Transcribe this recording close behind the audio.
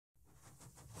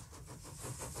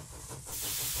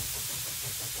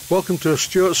Welcome to a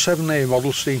Stuart 7A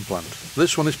model steam plant.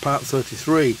 This one is part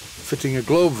 33, fitting a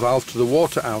globe valve to the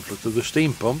water outlet of the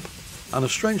steam pump, and a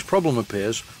strange problem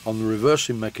appears on the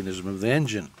reversing mechanism of the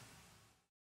engine.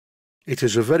 It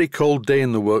is a very cold day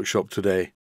in the workshop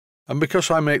today, and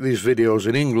because I make these videos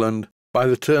in England, by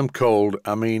the term cold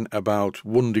I mean about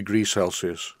 1 degree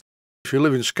Celsius. If you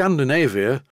live in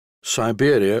Scandinavia,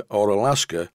 Siberia or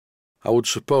Alaska, I would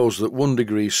suppose that 1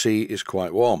 degree C is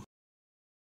quite warm.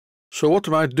 So what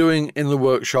am I doing in the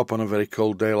workshop on a very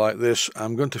cold day like this?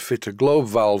 I'm going to fit a globe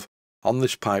valve on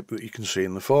this pipe that you can see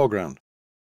in the foreground.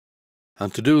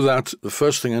 And to do that, the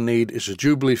first thing I need is a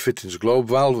Jubilee fittings globe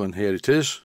valve, and here it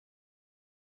is.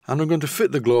 And I'm going to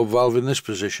fit the globe valve in this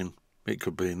position. It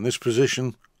could be in this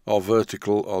position, or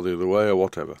vertical, or the other way, or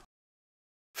whatever.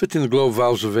 Fitting the globe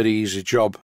valve is a very easy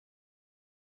job.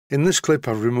 In this clip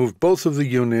I've removed both of the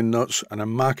union nuts and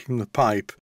I'm marking the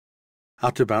pipe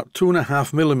at about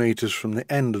 2.5 millimeters from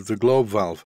the end of the globe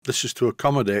valve. This is to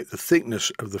accommodate the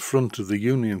thickness of the front of the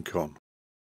union cone.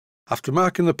 After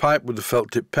marking the pipe with the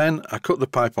felt tip pen, I cut the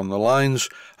pipe on the lines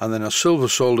and then I silver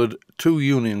soldered 2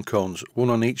 union cones, one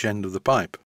on each end of the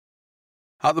pipe.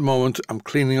 At the moment I'm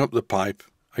cleaning up the pipe.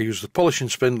 I use the polishing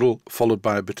spindle followed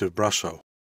by a bit of Brasso.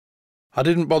 I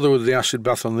didn't bother with the acid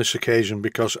bath on this occasion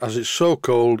because as it's so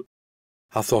cold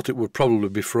I thought it would probably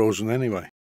be frozen anyway.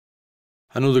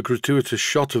 Another gratuitous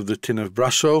shot of the tin of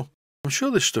Brasso. I'm sure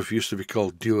this stuff used to be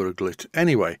called Duraglit.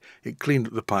 Anyway, it cleaned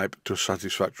up the pipe to a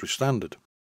satisfactory standard.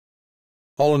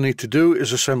 All I need to do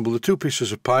is assemble the 2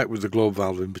 pieces of pipe with the globe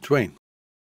valve in between.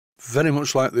 Very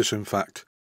much like this, in fact.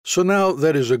 So now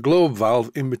there is a globe valve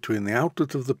in between the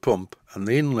outlet of the pump and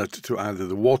the inlet to either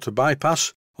the water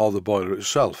bypass or the boiler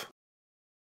itself.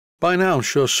 By now I'm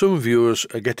sure some viewers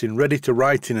are getting ready to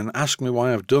write in and ask me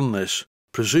why I've done this,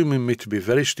 presuming me to be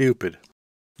very stupid.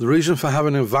 The reason for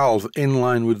having a valve in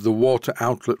line with the water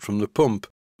outlet from the pump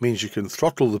means you can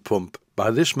throttle the pump by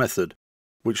this method,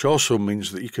 which also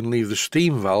means that you can leave the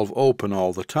steam valve open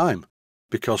all the time,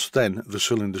 because then the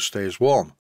cylinder stays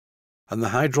warm, and the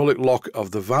hydraulic lock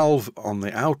of the valve on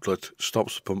the outlet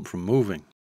stops the pump from moving.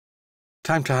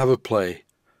 Time to have a play.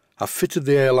 I've fitted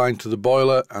the air line to the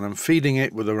boiler and I'm feeding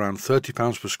it with around 30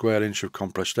 pounds per square inch of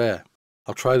compressed air.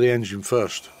 I'll try the engine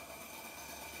first.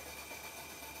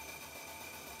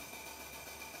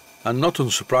 And not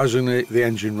unsurprisingly, the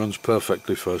engine runs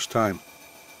perfectly first time.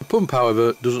 The pump,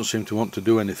 however, doesn't seem to want to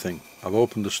do anything. I've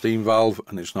opened the steam valve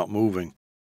and it's not moving,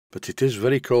 but it is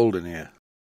very cold in here.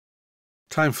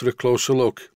 Time for a closer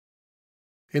look.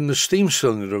 In the steam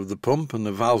cylinder of the pump and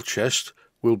the valve chest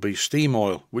will be steam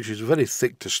oil, which is very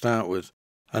thick to start with,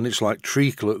 and it's like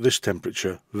treacle at this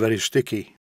temperature, very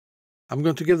sticky. I'm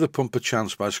going to give the pump a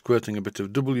chance by squirting a bit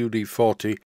of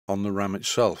WD-40 on the ram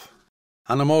itself.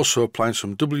 And I'm also applying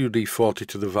some WD-40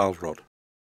 to the valve rod.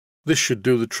 This should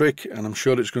do the trick, and I'm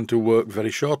sure it's going to work very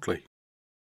shortly.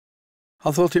 I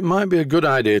thought it might be a good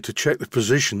idea to check the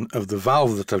position of the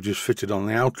valve that I've just fitted on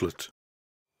the outlet.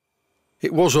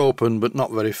 It was open, but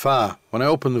not very far. When I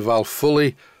open the valve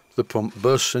fully, the pump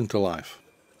bursts into life.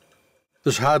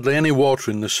 There's hardly any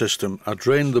water in the system. I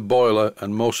drained the boiler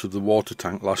and most of the water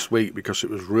tank last week because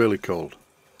it was really cold.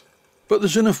 But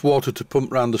there's enough water to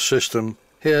pump round the system.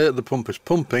 Here the pump is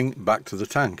pumping back to the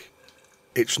tank.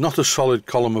 It's not a solid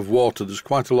column of water, there's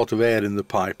quite a lot of air in the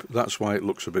pipe, that's why it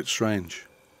looks a bit strange.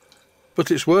 But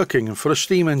it's working, and for a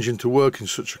steam engine to work in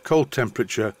such a cold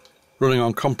temperature, running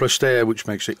on compressed air which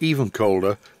makes it even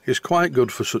colder, is quite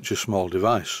good for such a small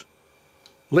device.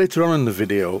 Later on in the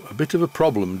video, a bit of a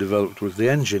problem developed with the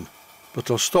engine,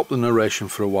 but I'll stop the narration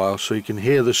for a while so you can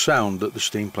hear the sound that the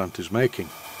steam plant is making.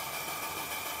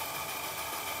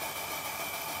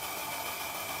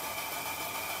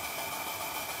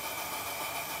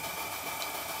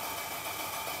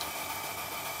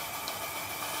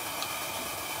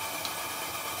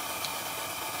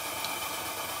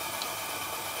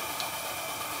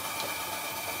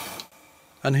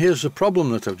 And here's the problem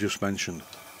that I've just mentioned.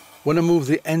 When I move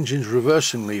the engine's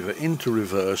reversing lever into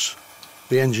reverse,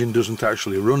 the engine doesn't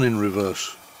actually run in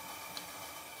reverse.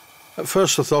 At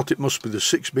first I thought it must be the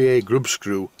 6BA grub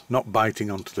screw not biting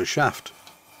onto the shaft.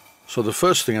 So the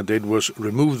first thing I did was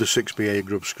remove the 6BA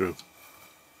grub screw.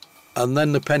 And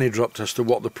then the penny dropped as to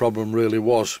what the problem really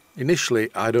was.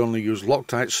 Initially I'd only used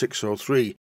Loctite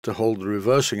 603 to hold the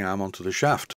reversing arm onto the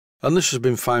shaft. And this has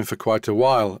been fine for quite a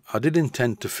while. I did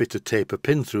intend to fit a taper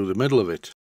pin through the middle of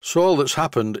it. So all that's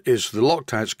happened is the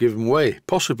Loctite's given way,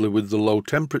 possibly with the low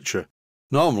temperature.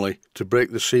 Normally, to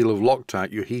break the seal of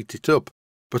Loctite you heat it up,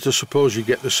 but I suppose you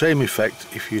get the same effect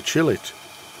if you chill it.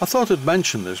 I thought I'd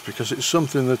mention this because it's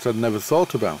something that I'd never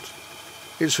thought about.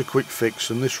 It's a quick fix,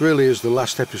 and this really is the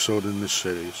last episode in this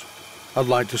series. I'd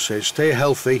like to say stay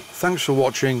healthy, thanks for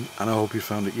watching, and I hope you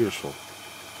found it useful.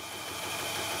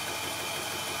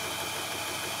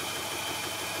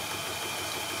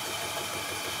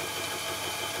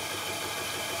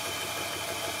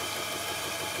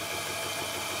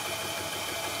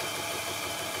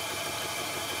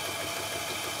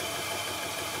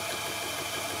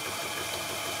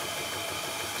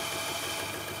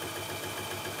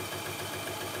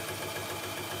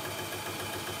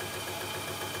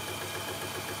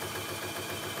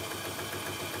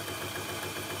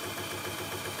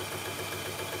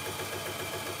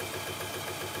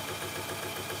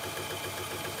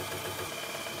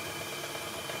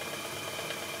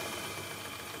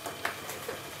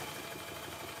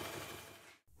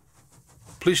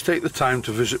 Please take the time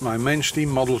to visit my main Steam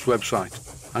Models website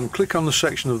and click on the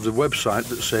section of the website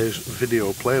that says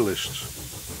Video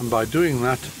Playlists. And by doing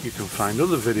that, you can find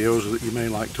other videos that you may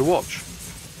like to watch.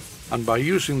 And by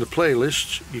using the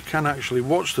playlists, you can actually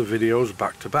watch the videos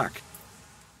back to back.